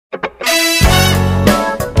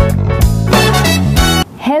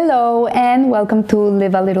Hello and welcome to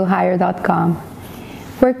livealittlehigher.com.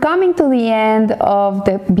 We're coming to the end of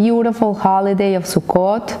the beautiful holiday of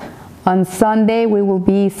Sukkot. On Sunday we will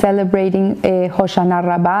be celebrating Hoshana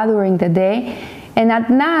Rabbah during the day, and at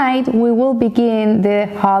night we will begin the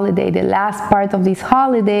holiday, the last part of this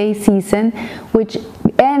holiday season, which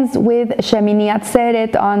ends with Shemini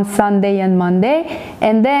Atzeret on Sunday and Monday,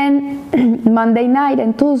 and then Monday night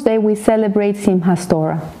and Tuesday we celebrate Simchas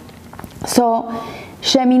Torah. So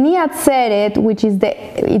Shemini Atzeret, which is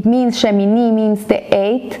it means Shemini means the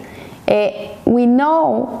eighth. We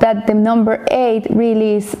know that the number 8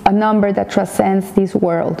 really is a number that transcends this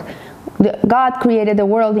world. God created the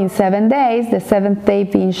world in 7 days, the seventh day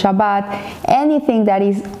being Shabbat. Anything that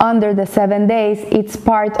is under the 7 days, it's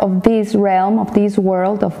part of this realm, of this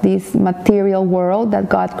world, of this material world that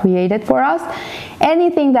God created for us.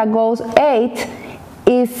 Anything that goes 8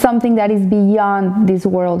 is something that is beyond this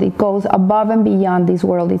world. It goes above and beyond this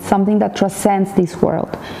world. It's something that transcends this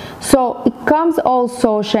world. So it comes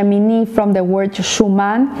also Shemini from the word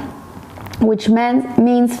Shuman, which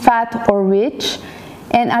means fat or rich.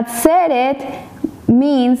 And Atzeret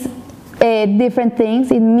means different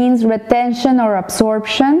things. It means retention or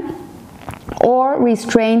absorption, or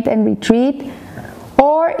restraint and retreat,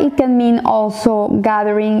 or it can mean also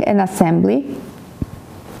gathering and assembly.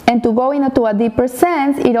 And to go into a deeper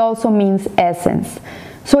sense, it also means essence.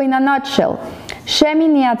 So in a nutshell,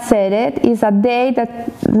 Shemini Atzeret is a day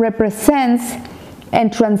that represents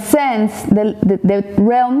and transcends the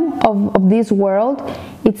realm of this world.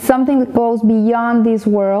 It's something that goes beyond this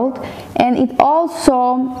world, and it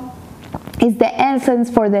also is the essence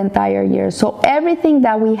for the entire year. So everything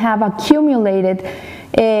that we have accumulated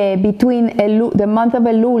between the month of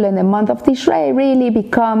Elul and the month of Tishrei really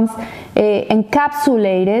becomes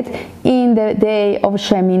encapsulated in the day of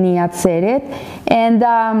Shemini Atzeret,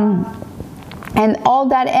 and all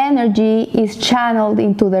that energy is channeled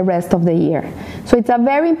into the rest of the year. So it's a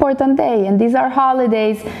very important day, and these are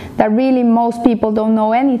holidays that really most people don't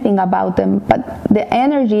know anything about them, but the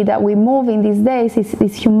energy that we move in these days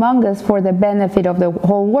is humongous for the benefit of the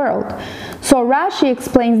whole world. So Rashi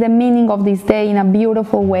explains the meaning of this day in a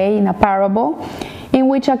beautiful way, in a parable, in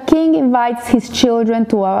which a king invites his children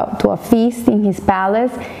to a feast in his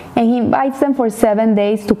palace, and he invites them for 7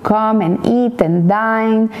 days to come and eat and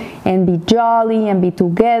dine and be jolly and be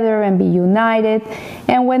together and be united.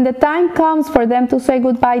 And when the time comes for them to say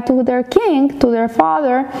goodbye to their king, to their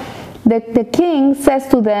father, the king says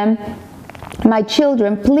to them, "My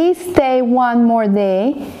children, please stay one more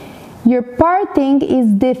day. Your parting is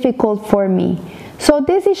difficult for me." So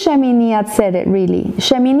this is Shemini Atzeret, really.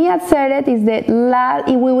 Shemini Atzeret is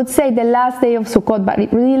we would say the last day of Sukkot, but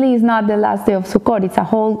it really is not the last day of Sukkot. It's a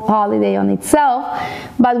whole holiday on itself.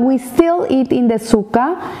 But we still eat in the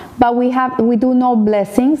sukkah, but we do no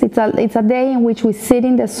blessings. It's a day in which we sit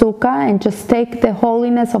in the sukkah and just take the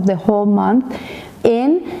holiness of the whole month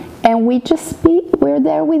in, and we're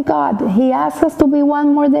there with God. He asks us to be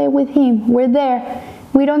one more day with Him. We're there.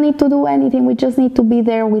 We don't need to do anything. We just need to be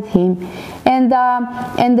there with Him. And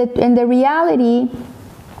the reality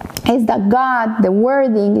is that God, the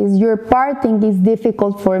wording is, your parting is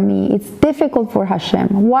difficult for me. It's difficult for Hashem.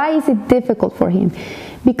 Why is it difficult for Him?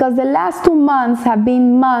 Because the last 2 months have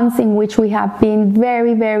been months in which we have been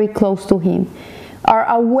very, very close to Him. Our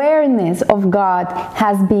awareness of God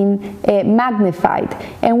has been magnified,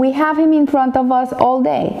 and we have Him in front of us all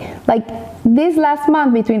day. Like this last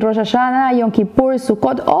month between Rosh Hashanah, Yom Kippur,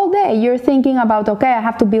 Sukkot, all day you're thinking about, okay, I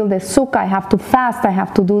have to build a sukkah, I have to fast, I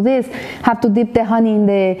have to do this, I have to dip the honey in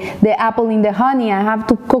the apple in the honey, I have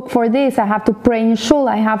to cook for this, I have to pray in shul,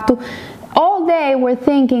 I have to... All day we're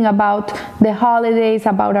thinking about the holidays,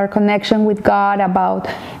 about our connection with God, about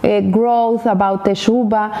growth, about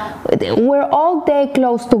teshuvah. We're all day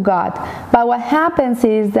close to God. But what happens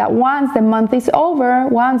is that once the month is over,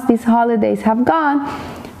 once these holidays have gone,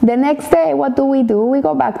 the next day, what do? We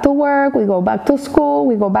go back to work, we go back to school,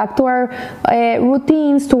 we go back to our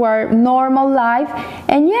routines, to our normal life.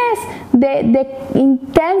 And yes, the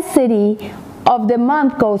intensity of the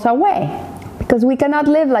month goes away, because we cannot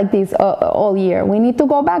live like this all year. We need to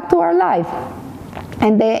go back to our life.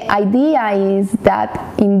 And the idea is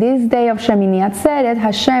that in this day of Shemini Atzeret,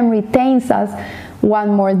 Hashem retains us one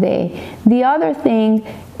more day. The other thing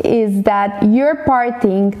is that your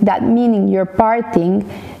parting, that meaning your parting,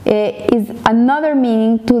 is another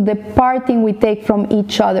meaning to the parting we take from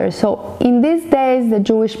each other. So in these days, the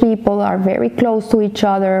Jewish people are very close to each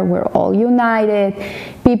other. We're all united.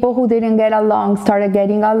 People who didn't get along started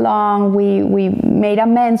getting along. We made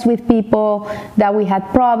amends with people that we had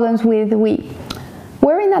problems with.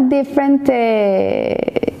 We're in a different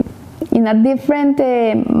in a different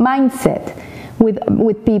mindset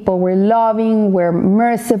with people. We're loving, we're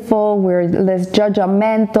merciful, we're less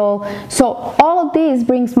judgmental. So all of this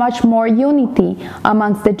brings much more unity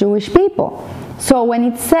amongst the Jewish people. So when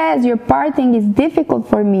it says your parting is difficult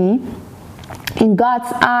for me, in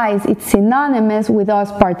God's eyes, it's synonymous with us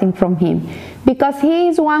parting from Him. Because He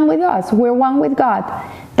is one with us. We're one with God.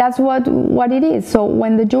 That's what it is. So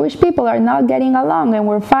when the Jewish people are not getting along and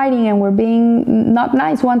we're fighting and we're being not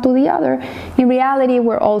nice one to the other, in reality,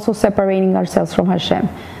 we're also separating ourselves from Hashem.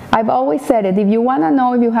 I've always said it, if you want to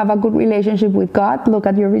know if you have a good relationship with God, look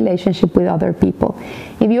at your relationship with other people.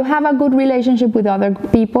 If you have a good relationship with other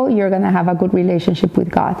people, you're going to have a good relationship with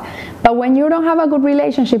God. But when you don't have a good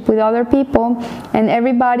relationship with other people, and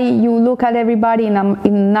everybody, you look at everybody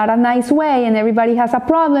in not a nice way, and everybody has a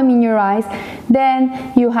problem in your eyes,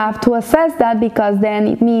 then you have to assess that, because then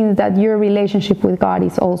it means that your relationship with God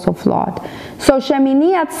is also flawed. So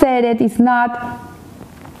Shemini Atzeret is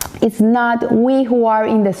not we who are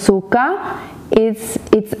in the sukkah. It's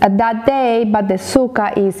at that day, but the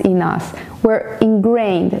sukkah is in us. We're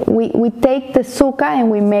ingrained. We take the sukkah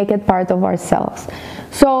and we make it part of ourselves.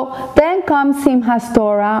 So then comes Simchas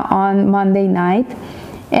Torah on Monday night,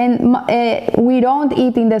 and we don't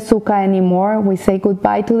eat in the sukkah anymore. We say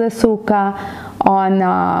goodbye to the sukkah on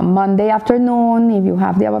Monday afternoon. If you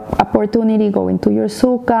have the opportunity, go into your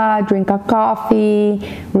sukkah, drink a coffee,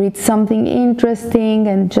 read something interesting,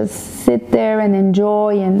 and just sit there and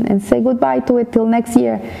enjoy and say goodbye to it till next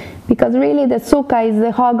year. Because really the sukkah is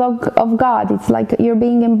the hug of God. It's like you're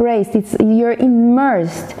being embraced. You're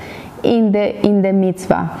immersed in the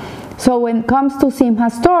mitzvah. So when it comes to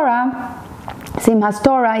Simchas Torah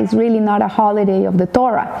is really not a holiday of the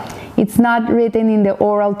Torah. It's not written in the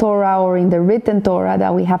oral Torah or in the written Torah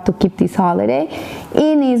that we have to keep this holiday.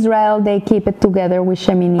 In Israel, they keep it together with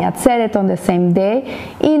Shemini Atzeret on the same day.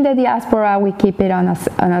 In the diaspora, we keep it on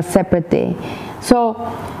a separate day. So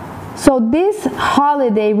this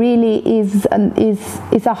holiday really is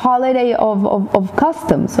a holiday of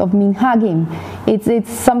customs, of minhagim. It's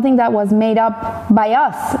something that was made up by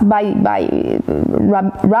us, by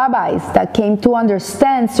rabbis that came to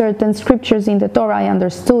understand certain scriptures in the Torah. I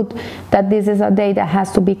understood that this is a day that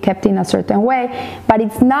has to be kept in a certain way, but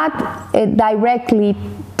it's not directly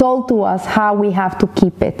told to us how we have to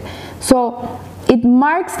keep it. So it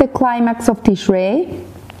marks the climax of Tishrei.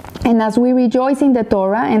 And as we rejoice in the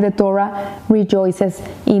Torah, and the Torah rejoices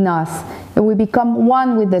in us, and we become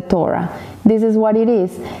one with the Torah. This is what it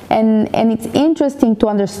is. And it's interesting to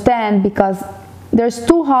understand, because there's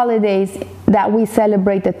two holidays that we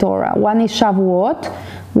celebrate the Torah. One is Shavuot,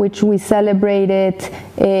 which we celebrated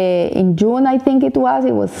in June, I think it was.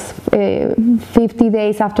 It was 50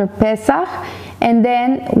 days after Pesach. And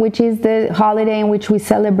then, which is the holiday in which we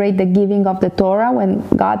celebrate the giving of the Torah, when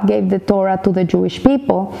God gave the Torah to the Jewish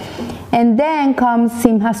people. And then comes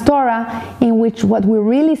Simchas Torah, in which what we're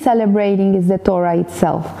really celebrating is the Torah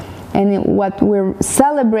itself. And what we're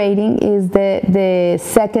celebrating is the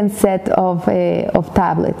second set of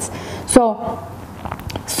tablets. So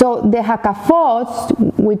the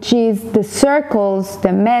Hakafot, which is the circles,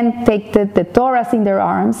 the men take the Torahs in their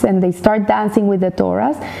arms and they start dancing with the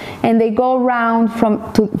Torahs, and they go around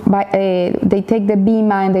they take the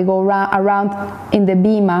bima and they go around in the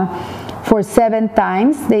bima for 7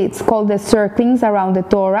 times. It's called the circlings around the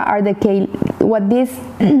Torah. What these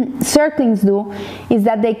circlings do is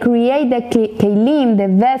that they create the kelim, the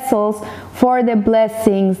vessels, for the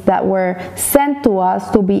blessings that were sent to us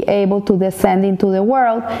to be able to descend into the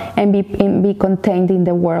world and be contained in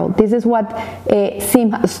the world. This is what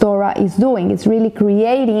Simchas Torah is doing. It's really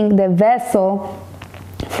creating the vessel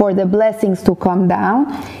for the blessings to come down.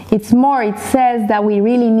 It says that we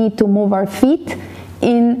really need to move our feet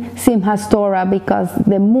in Simchas Torah, because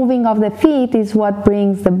the moving of the feet is what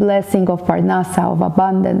brings the blessing of Parnasa, of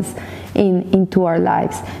abundance, into our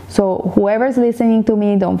lives. So whoever's listening to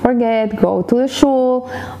me, don't forget, go to the shul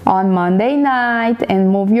on Monday night and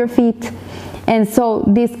move your feet. And so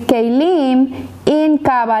these kelim in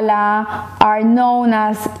Kabbalah are known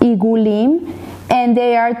as igulim, and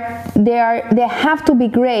they have to be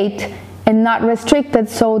great and not restricted,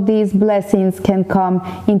 so these blessings can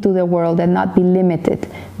come into the world and not be limited.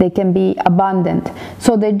 They can be abundant.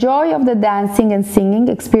 So the joy of the dancing and singing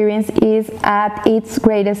experience is at its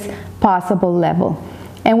greatest possible level.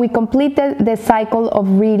 And we completed the cycle of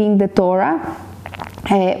reading the Torah.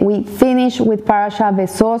 We finish with Parasha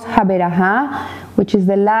Vesos HaBeraha, which is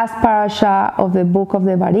the last parasha of the book of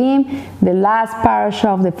the Devarim, the last parasha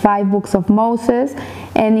of the 5 books of Moses.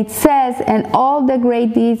 And it says, and all the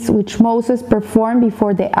great deeds which Moses performed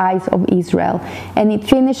before the eyes of Israel. And it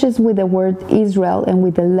finishes with the word Israel and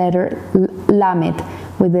with the letter Lamed,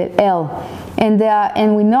 with the L.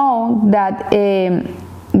 And we know that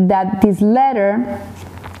that this letter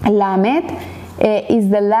Lamed is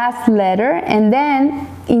the last letter, and then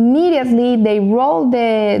immediately they roll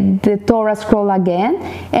the Torah scroll again,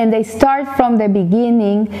 and they start from the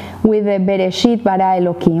beginning with the Bereshit bara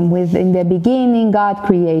Elokim, with in the beginning God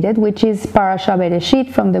created, which is Parasha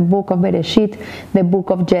Bereshit, from the book of Bereshit, the book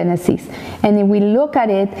of Genesis. And if we look at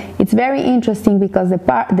it, it's very interesting because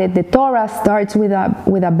the Torah starts with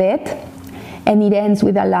a Bet, and it ends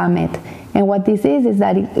with a Lamed. And what this is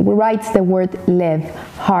that it writes the word Lev,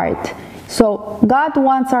 heart. So God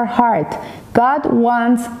wants our heart. God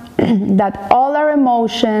wants that all our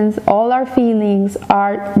emotions, all our feelings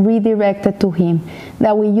are redirected to Him.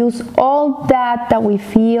 That we use all that we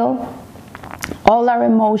feel, all our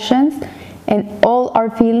emotions and all our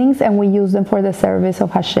feelings, and we use them for the service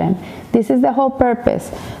of Hashem. This is the whole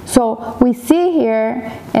purpose. So we see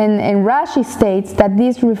here, and Rashi states that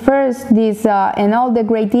this refers, and all the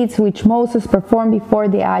great deeds which Moses performed before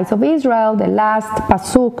the eyes of Israel, the last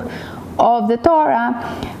pasuk of the Torah.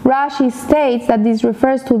 Rashi states that this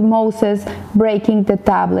refers to Moses breaking the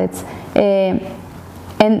tablets.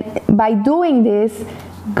 And by doing this,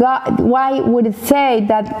 God, why would it say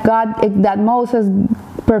that Moses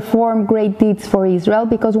performed great deeds for Israel?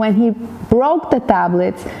 Because when he broke the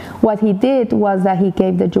tablets, what he did was that he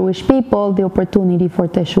gave the Jewish people the opportunity for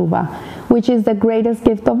teshuvah, which is the greatest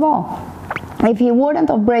gift of all. If he wouldn't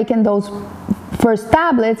have broken those first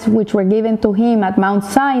tablets, which were given to him at Mount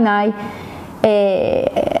Sinai,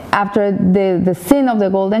 after the sin of the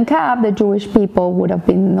golden calf, the Jewish people would have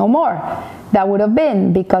been no more. That would have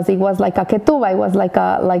been because it was like a ketubah, it was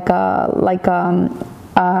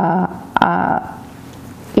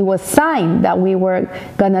it was sign that we were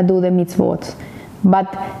gonna do the mitzvot.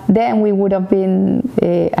 But then we would have been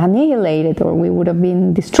annihilated, or we would have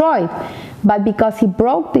been destroyed. But because he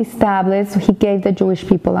broke these tablets, he gave the Jewish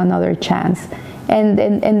people another chance.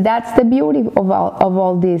 And that's the beauty of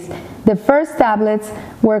all this. The first tablets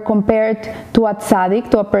were compared to a tzaddik,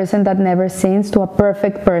 to a person that never sins, to a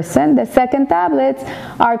perfect person. The second tablets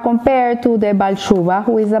are compared to the Baal Shuvah,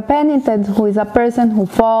 who is a penitent, who is a person who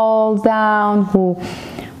falls down,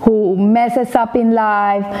 who messes up in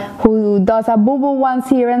life, who does a boo-boo once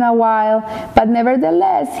here in a while, but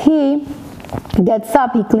nevertheless he gets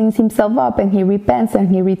up, he cleans himself up, and he repents, and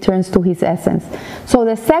he returns to his essence. So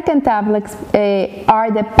the second tablets are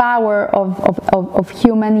the power of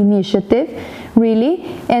human initiative,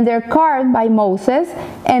 really, and they're carved by Moses,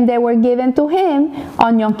 and they were given to him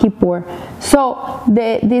on Yom Kippur. So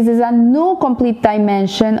this is a new complete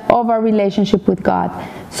dimension of our relationship with God.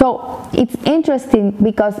 So it's interesting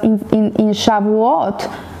because in Shavuot,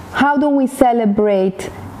 how do we celebrate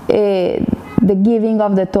the giving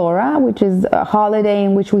of the Torah, which is a holiday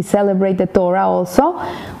in which we celebrate the Torah also?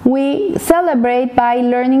 We celebrate by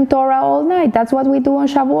learning Torah all night. That's what we do on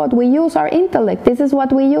Shavuot. We use our intellect. This is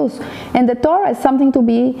what we use. And the Torah is something to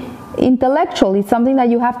be intellectual. It's something that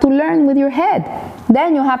you have to learn with your head.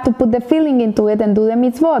 Then you have to put the feeling into it and do the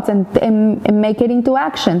mitzvot and make it into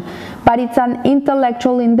action. But it's an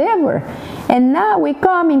intellectual endeavor. And now we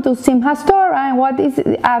come into Simchas Torah, and what is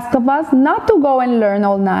asked of us? Not to go and learn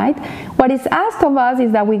all night. What is asked of us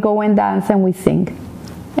is that we go and dance and we sing.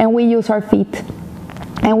 And we use our feet.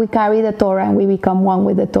 And we carry the Torah and we become one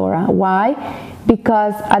with the Torah. Why?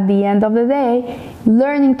 Because at the end of the day,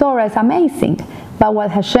 learning Torah is amazing. But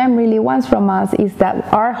what Hashem really wants from us is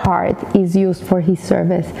that our heart is used for His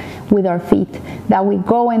service with our feet. That we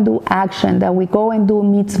go and do action, that we go and do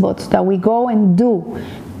mitzvot, that we go and do.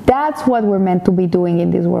 That's what we're meant to be doing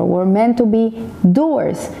in this world. We're meant to be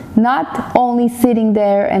doers, not only sitting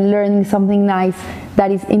there and learning something nice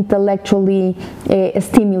that is intellectually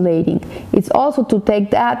stimulating. It's also to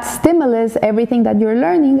take that stimulus, everything that you're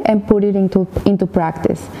learning, and put it into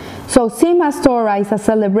practice. So Simchas Torah is a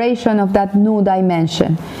celebration of that new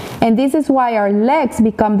dimension. And this is why our legs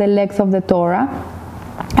become the legs of the Torah.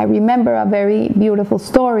 I remember a very beautiful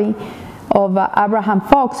story of Abraham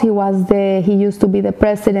Fox. He used to be the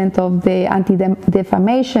president of the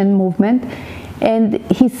anti-defamation movement, and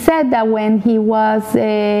he said that when he was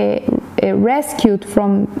rescued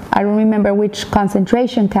from, I don't remember which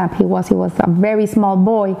concentration camp he was a very small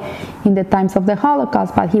boy in the times of the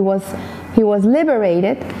Holocaust, but he was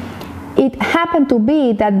liberated. It happened to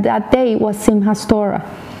be that day was Simchas Torah.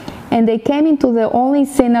 and they came into the only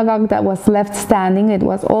synagogue that was left standing. It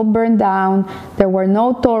was all burned down. There were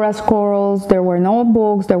no Torah scrolls, there were no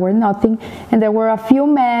books, there were nothing, and there were a few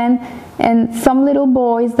men and some little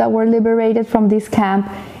boys that were liberated from this camp.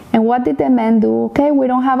 And what did the men do? Okay, we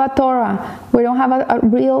don't have a Torah. We don't have a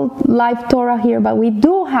real life Torah here, but we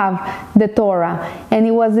do have the Torah. And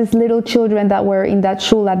it was these little children that were in that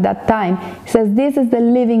shul at that time. It says, this is the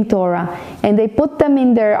living Torah. And they put them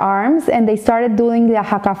in their arms, and they started doing the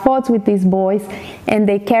hakafots with these boys, and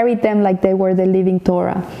they carried them like they were the living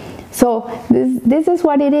Torah. So this is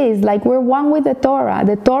what it is. Like, we're one with the Torah.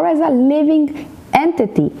 The Torah is a living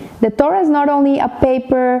entity. The Torah is not only a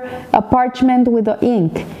paper, a parchment with the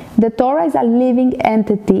ink. The Torah is a living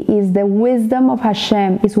entity, is the wisdom of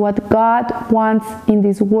Hashem, is what God wants in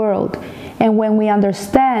this world. And when we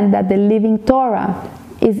understand that the living Torah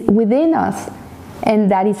is within us,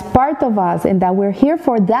 and that is part of us, and that we're here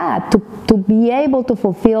for that, to be able to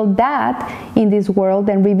fulfill that in this world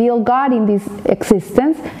and reveal God in this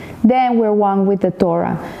existence, then we're one with the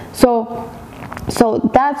Torah. So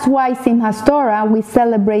that's why Simchas Torah, we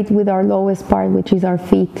celebrate with our lowest part, which is our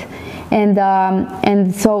feet.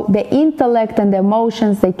 And so the intellect and the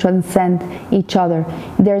emotions, they transcend each other.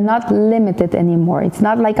 They're not limited anymore. It's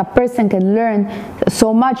not like a person can learn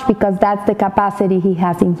so much because that's the capacity he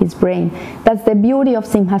has in his brain. That's the beauty of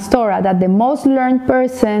Simchas Torah, that the most learned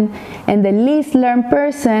person and the least learned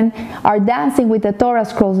person are dancing with the Torah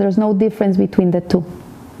scrolls. There's no difference between the two.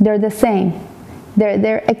 They're the same.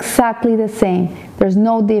 They're exactly the same. There's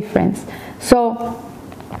no difference.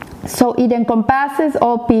 So it encompasses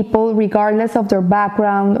all people, regardless of their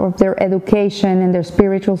background or their education and their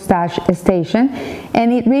spiritual station,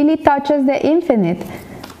 and it really touches the infinite.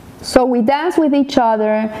 So we dance with each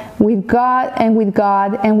other, with God, and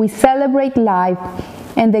we celebrate life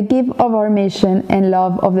and the gift of our mission and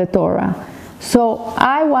love of the Torah. So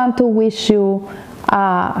I want to wish you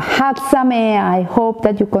Chag Sameach. I hope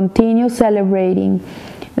that you continue celebrating,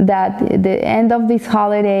 that the end of this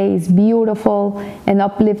holiday is beautiful and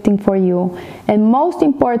uplifting for you. And most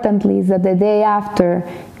importantly is that the day after,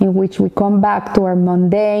 in which we come back to our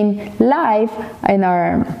mundane life and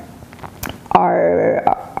our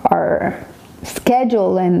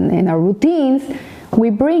schedule and our routines, we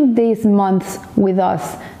bring these months with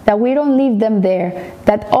us, that we don't leave them there,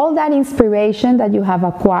 that all that inspiration that you have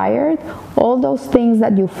acquired, all those things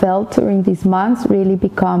that you felt during these months really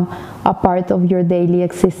become a part of your daily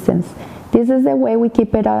existence. This is the way we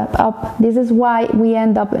keep it up. This is why we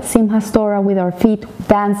end up Simchas Torah with our feet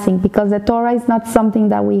dancing, because the Torah is not something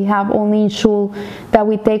that we have only in shul, that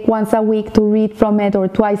we take once a week to read from it, or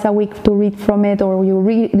twice a week to read from it, or you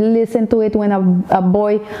listen to it when a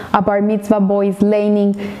bar mitzvah boy is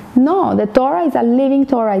laning. No, the Torah is a living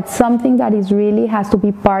Torah. It's something that is really has to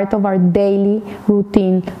be part of our daily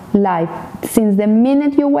routine life. Since the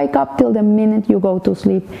minute you wake up till the minute you go to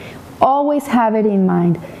sleep, always have it in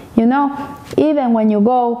mind. You know, even when you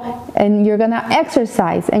go and you're going to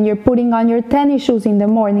exercise and you're putting on your tennis shoes in the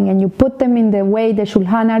morning and you put them in the way the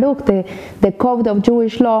Shulchan Aruch, the code of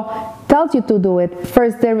Jewish law, tells you to do it.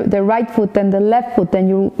 First the right foot and the left foot, and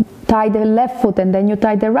you tie the left foot and then you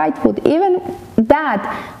tie the right foot. Even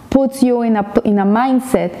that puts you in a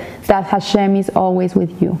mindset that Hashem is always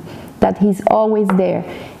with you, that He's always there.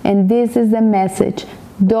 And this is the message.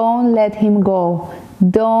 Don't let Him go.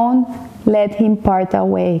 Don't let Him part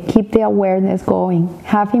away. Keep the awareness going.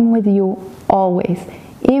 Have Him with you always.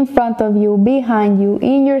 In front of you, behind you,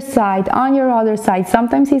 in your side, on your other side.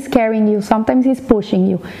 Sometimes He's carrying you, sometimes He's pushing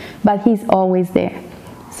you, but He's always there.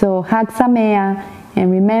 So Chag Sameach,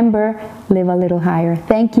 and remember, live a little higher.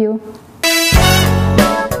 Thank you.